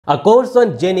A course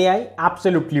on GenAI,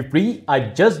 absolutely free. I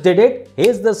just did it.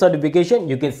 Here's the certification.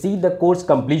 You can see the course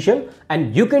completion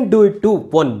and you can do it too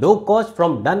for no cost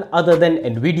from none other than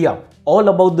nVIDIA. All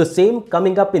about the same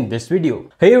coming up in this video.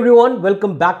 Hey everyone,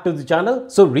 welcome back to the channel.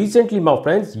 So recently my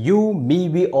friends, you, me,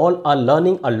 we all are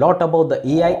learning a lot about the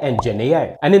AI and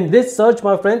GenAI. And in this search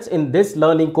my friends, in this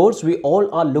learning course, we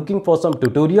all are looking for some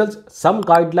tutorials, some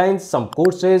guidelines, some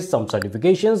courses, some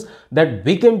certifications that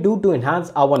we can do to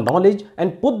enhance our knowledge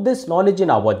and put this knowledge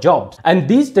in our jobs. And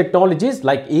these technologies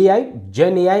like AI,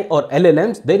 GenAI or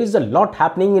LLMs, there is a lot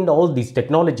happening in all these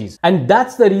technologies. And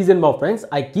that's the reason my friends,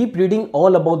 I keep reading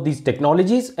all about these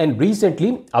technologies, and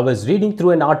recently I was reading through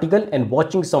an article and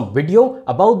watching some video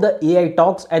about the AI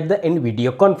talks at the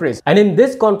nVIDIA conference. And in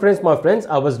this conference my friends,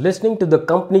 I was listening to the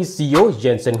company's CEO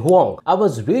Jensen Huang. I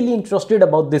was really interested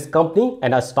about this company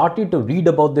and I started to read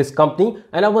about this company,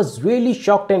 and I was really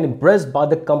shocked and impressed by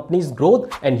the company's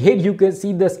growth. And here you can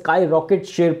see the skyrocket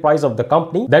share price of the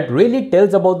company that really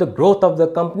tells about the growth of the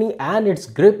company and its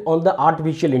grip on the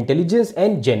artificial intelligence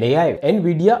and GenAI.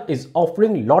 nVIDIA is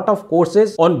offering lot of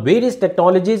courses on various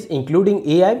technologies including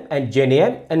AI and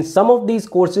GenAI, and some of these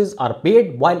courses are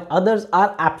paid while others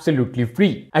are absolutely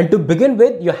free. And to begin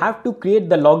with, you have to create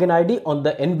the login ID on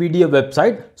the nVIDIA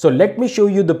website. So let me show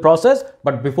you the process,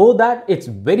 but before that it's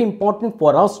very important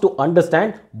for us to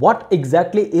understand what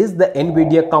exactly is the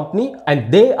nVIDIA company,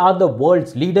 and they are the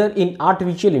world's leader in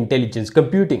artificial intelligence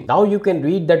computing. Now you can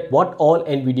read that what all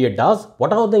nVIDIA does,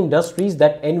 what are the industries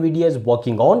that nVIDIA is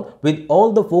working on with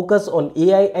all the focus on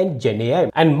AI and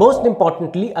GenAI. And most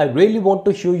importantly, I really want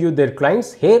to show you their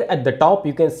clients. Here at the top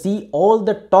you can see all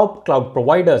the top cloud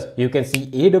providers. You can see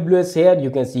AWS here,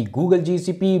 you can see Google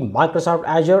GCP, Microsoft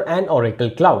Azure and Oracle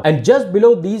Cloud. And just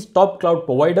below these top cloud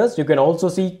providers, you can also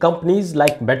see companies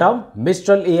like Meta,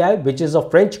 Mistral AI, which is a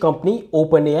French company,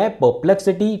 OpenAI,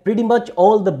 Perplexity, pretty much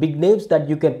all the big names that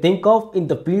you can think of in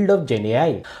the field of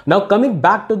GenAI. Now coming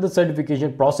back to the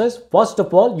certification process, first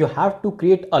of all you have to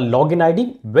create a login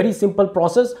ID. Very simple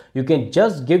process. You can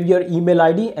just give your email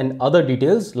ID and other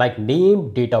details like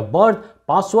name, date of birth,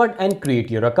 password and create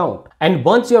your account. And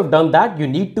once you have done that, you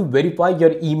need to verify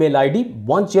your email ID.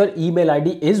 Once your email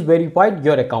ID is verified,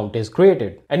 your account is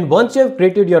created. And once you have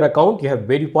created your account, you have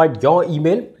verified your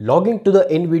email, log into the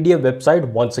nVIDIA website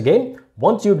once again.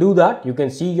 Once you do that, you can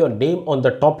see your name on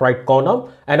the top right corner,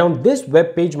 and on this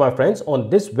web page my friends, on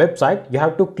this website you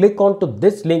have to click onto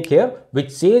this link here which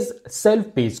says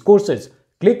self-paced courses.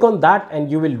 Click on that and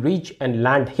you will reach and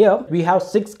land here. We have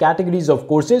 6 categories of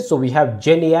courses. So we have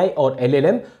GenAI or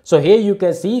LLM. So here you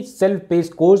can see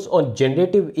self-paced course on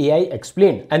generative AI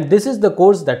explained. And this is the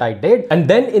course that I did. And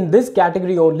then in this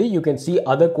category only, you can see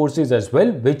other courses as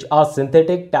well, which are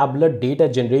synthetic tabular data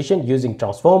generation using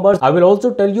transformers. I will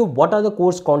also tell you what are the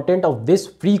course content of this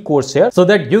free course here so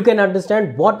that you can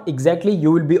understand what exactly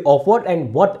you will be offered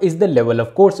and what is the level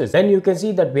of courses. Then you can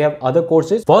see that we have other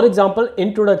courses. For example,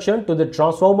 introduction to the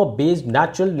transformer-based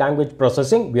natural language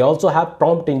processing. We also have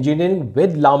prompt engineering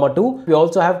with Llama 2. We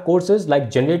also have courses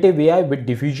like generative AI with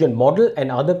diffusion model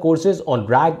and other courses on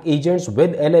RAG agents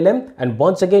with LLM. And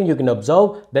once again, you can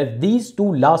observe that these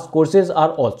 2 last courses are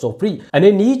also free. And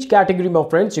in each category, my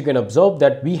friends, you can observe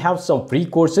that we have some free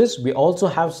courses. We also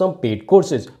have some paid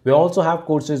courses. We also have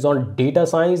courses on data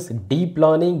science, deep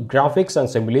learning, graphics and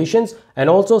simulations. And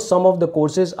also some of the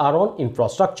courses are on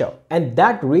infrastructure. And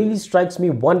that really strikes me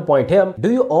one point here.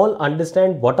 Do you all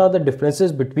understand what are the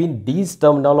differences between these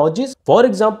terminologies? For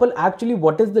example, actually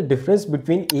what is the difference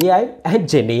between AI and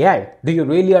GenAI? Do you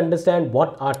really understand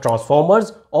what are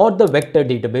transformers or the vector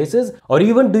databases? Or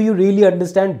even do you really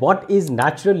understand what is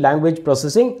natural language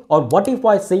processing? Or what if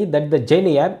I say that the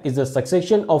GenAI is a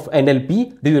succession of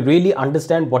NLP? Do you really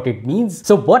understand what it means?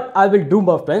 So what I will do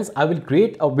my friends, I will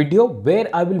create a video where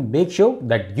I will make sure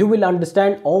that you will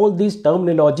understand all these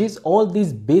terminologies, all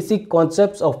these basic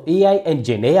concepts of AI and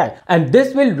GenAI, and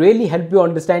this will really help you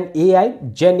understand AI,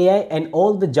 GenAI and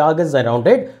all the jargons around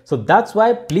it. So that's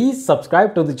why please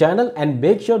subscribe to the channel and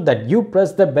make sure that you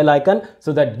press the bell icon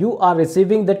so that you are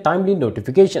receiving the timely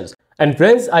notifications. And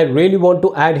friends, I really want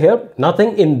to add here,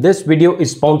 nothing in this video is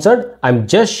sponsored. I'm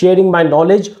just sharing my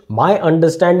knowledge, my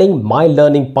understanding, my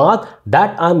learning path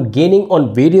that I'm gaining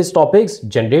on various topics,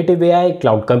 generative AI,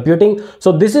 cloud computing.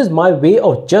 So this is my way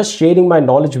of just sharing my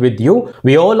knowledge with you.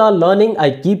 We all are learning.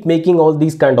 I keep making all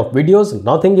these kind of videos.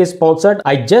 Nothing is sponsored.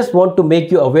 I just want to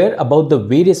make you aware about the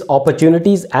various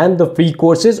opportunities and the free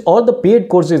courses or the paid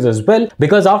courses as well,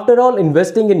 because after all,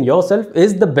 investing in yourself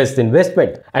is the best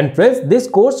investment. And friends, this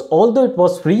course, although it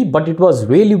was free, but it was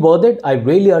really worth it. I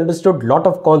really understood a lot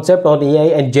of concept on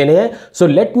AI and GenAI. So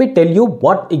let me tell you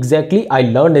what exactly I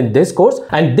learned in this course. course,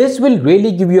 and this will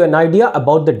really give you an idea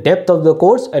about the depth of the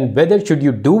course and whether should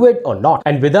you do it or not.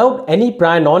 And without any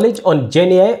prior knowledge on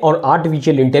GenAI or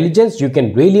artificial intelligence, you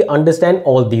can really understand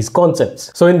all these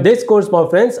concepts. So in this course, my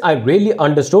friends, I really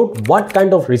understood what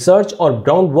kind of research or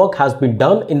groundwork has been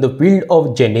done in the field of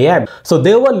GenAI. So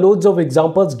there were loads of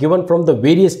examples given from the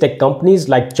various tech companies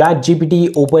like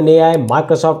ChatGPT, OpenAI,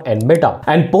 Microsoft and Meta.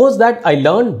 And post that, I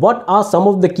learned what are some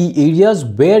of the key areas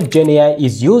where GenAI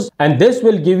is used, and this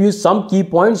will give you some key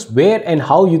points where and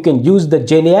how you can use the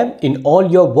GenAI in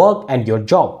all your work and your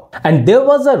job. And there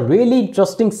was a really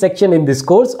interesting section in this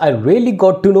course. I really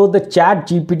got to know the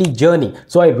ChatGPT journey.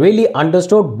 So I really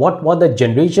understood what were the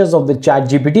generations of the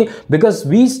ChatGPT, because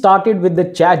we started with the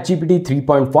ChatGPT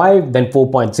 3.5, then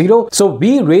 4.0. So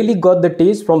we really got the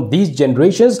taste from these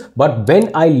generations. But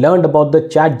when I learned about the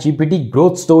ChatGPT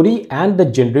growth story and the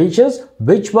generations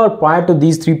which were prior to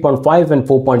these 3.5 and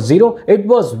 4.0, it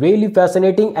was really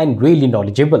fascinating and really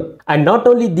knowledgeable. And not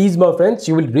only these, my friends,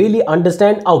 you will really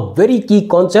understand a very key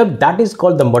concept that is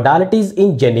called the modalities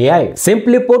in GenAI.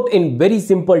 Simply put, in very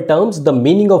simple terms, the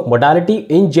meaning of modality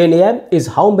in GenAI is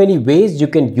how many ways you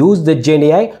can use the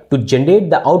GenAI to generate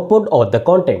the output or the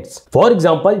contents. For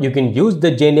example, you can use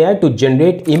the GenAI to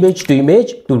generate image to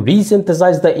image, to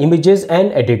re-synthesize the images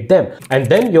and edit them. And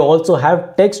then you also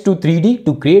have text to 3D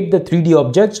to create the 3D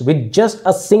objects with just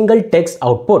a single text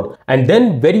output. And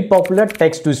then very popular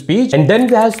text to speech. And then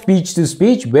we have speech to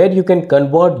speech, where you can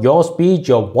convert your speech,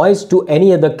 your voice to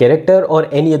any other character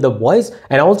or any other voice,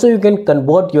 and also you can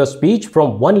convert your speech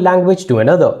from one language to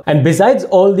another. And besides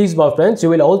all these, my friends, you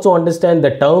will also understand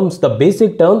the terms, the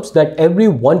basic terms that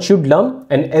everyone should learn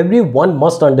and everyone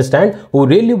must understand who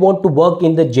really want to work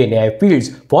in the GenAI fields.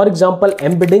 For example,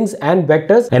 embeddings and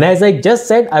vectors. And as I just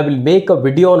said, I will make a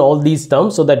video on all these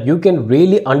terms so that you can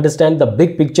really understand the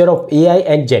big picture of AI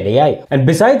and GenAI. And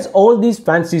besides all these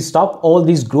fancy stuff, all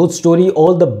these growth story,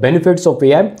 all the benefits of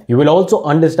AI, you will also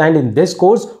understand in this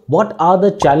course what are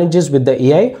the challenges with the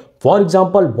AI. For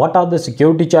example, what are the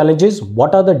security challenges?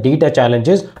 What are the data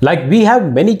challenges? Like we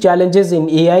have many challenges in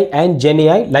AI and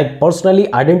GenAI, like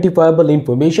personally identifiable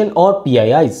information or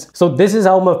PIIs. So this is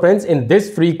how, my friends, in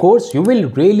this free course, you will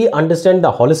really understand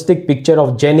the holistic picture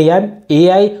of GenAI,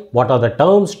 AI, what are the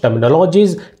terms,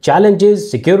 terminologies, challenges,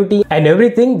 security, and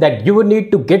everything that you would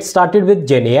need to get started with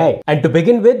GenAI. And to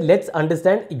begin with, let's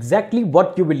understand exactly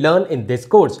what you will learn in this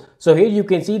course. So here you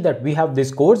can see that we have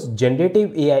this course,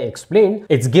 Generative AI Explained.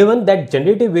 It's given that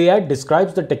generative AI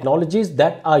describes the technologies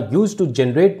that are used to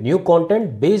generate new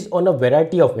content based on a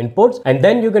variety of inputs. And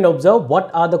then you can observe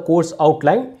what are the course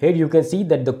outline. Here you can see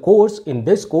that the course, in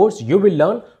this course, you will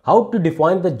learn how to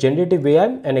define the generative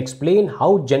AI and explain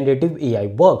how generative AI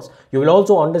works. You will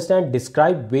also understand,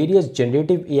 describe various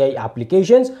generative AI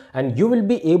applications, and you will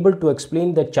be able to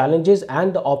explain the challenges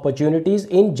and the opportunities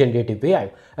in generative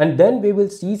AI. And then we will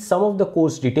see some of the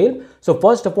course detail. So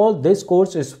first of all, this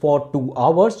course is for 2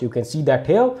 hours. You can see that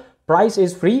here. Price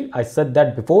is free. I said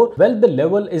that before. Well, the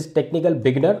level is technical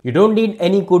beginner. You don't need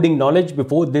any coding knowledge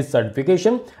before this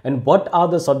certification. And what are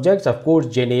the subjects? Of course,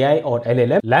 GenAI or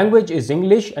LLM. Language is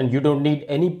English and you don't need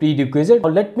any prerequisite. Now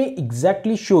let me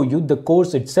exactly show you the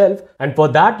course itself. And for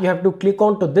that, you have to click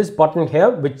on to this button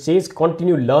here, which says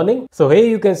continue learning. So here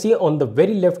you can see on the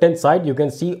very left hand side, you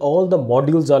can see all the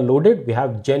modules are loaded. We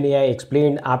have GenAI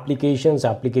Explained, applications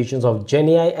of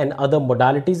GenAI and other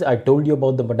modalities. I told you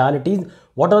about the modalities.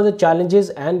 What are the challenges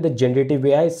and the generative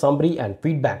AI summary and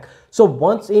feedback. So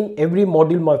once in every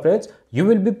module, my friends, you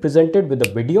will be presented with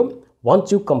a video.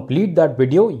 Once you complete that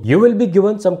video, you will be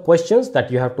given some questions that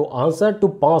you have to answer to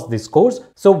pass this course.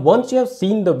 So once you have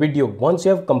seen the video, once you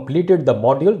have completed the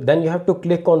module, then you have to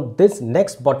click on this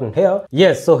next button here.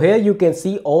 Yes, so here you can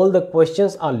see all the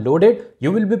questions are loaded.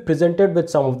 You will be presented with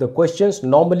some of the questions.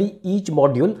 Normally each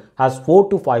module has 4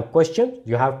 to 5 questions.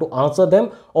 You have to answer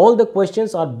them. All the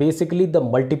questions are basically the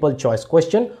multiple choice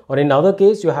question, or in other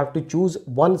case, you have to choose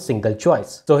one single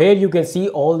choice. So here you can see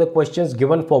all the questions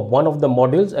given for one of the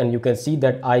modules, and you can see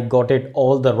that I got it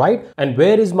all the right. And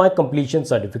where is my completion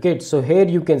certificate? So here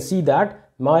you can see that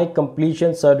my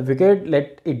completion certificate,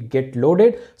 let it get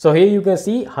loaded. So here you can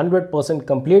see 100%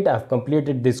 complete. I've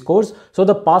completed this course. So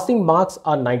the passing marks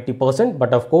are 90%,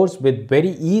 but of course with very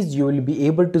ease you will be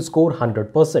able to score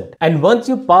 100%. And once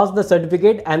you pass the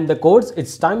certificate and the course,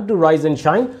 it's time to rise and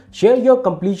shine. Share your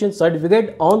completion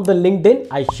certificate on the LinkedIn.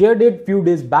 I shared it few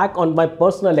days back on my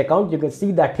personal account. You can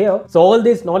see that here. So all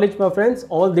this knowledge, my friends,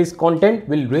 all this content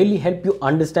will really help you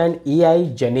understand AI,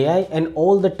 GenAI and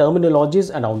all the terminologies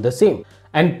around the same.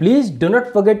 And please do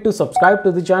not forget to subscribe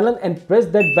to the channel and press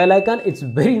that bell icon. It's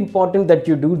very important that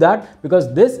you do that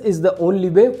because this is the only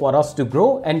way for us to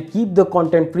grow and keep the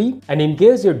content free. And in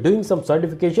case you're doing some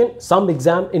certification, some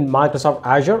exam in Microsoft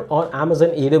Azure or Amazon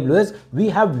AWS, we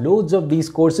have loads of these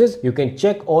courses. You can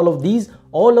check all of these.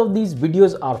 All of these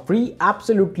videos are free,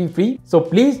 absolutely free. So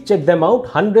please check them out.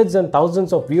 Hundreds and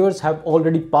thousands of viewers have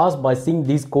already passed by seeing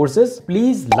these courses.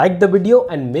 Please like the video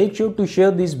and make sure to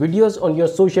share these videos on your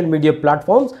social media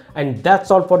platforms. And that's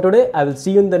all for today. I will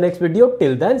see you in the next video.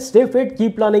 Till then, stay fit,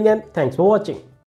 keep learning, and thanks for watching.